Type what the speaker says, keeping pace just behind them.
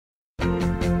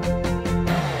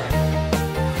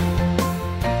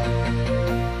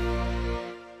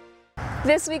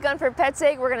This week on For Pet's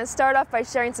Sake, we're going to start off by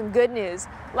sharing some good news.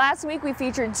 Last week we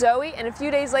featured Zoe, and a few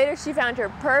days later she found her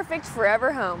perfect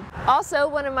forever home. Also,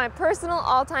 one of my personal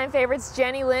all-time favorites,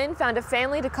 Jenny Lynn, found a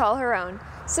family to call her own.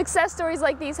 Success stories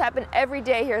like these happen every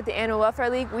day here at the Animal Welfare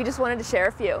League. We just wanted to share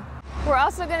a few. We're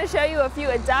also going to show you a few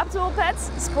adoptable pets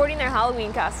sporting their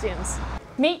Halloween costumes.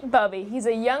 Meet Bubby. He's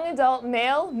a young adult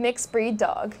male mixed breed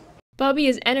dog. Bubby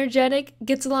is energetic,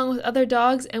 gets along with other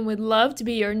dogs, and would love to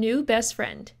be your new best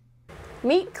friend.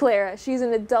 Meet Clara. She's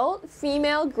an adult,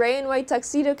 female, gray and white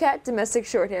tuxedo cat domestic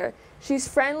shorthair. She's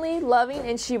friendly, loving,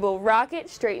 and she will rock it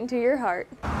straight into your heart.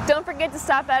 Don't forget to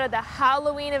stop out at the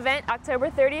Howl-O-Ween event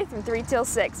October 30th from 3 till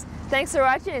 6. Thanks for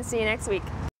watching and see you next week.